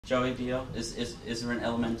Joey, Dio? Is there an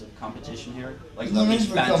element of competition here? Like no need each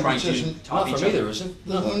for band trying competition. to top Not each for me, other? there isn't.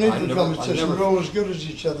 There's no need I for never- competition. We're all as good as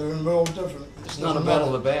each other, and we're all different. It's not a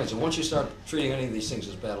battle of the bands, and once you start treating any of these things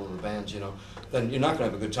as battle of the bands, then you're not going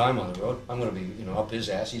to have a good time on the road. I'm going to be, up his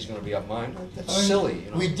ass. He's going to be up mine. That's silly,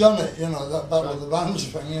 We've done it, that battle of the bands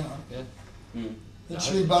thing, Yeah. The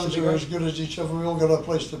three bands are as good as each other. We all got a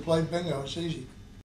place to play. Bingo. It's easy.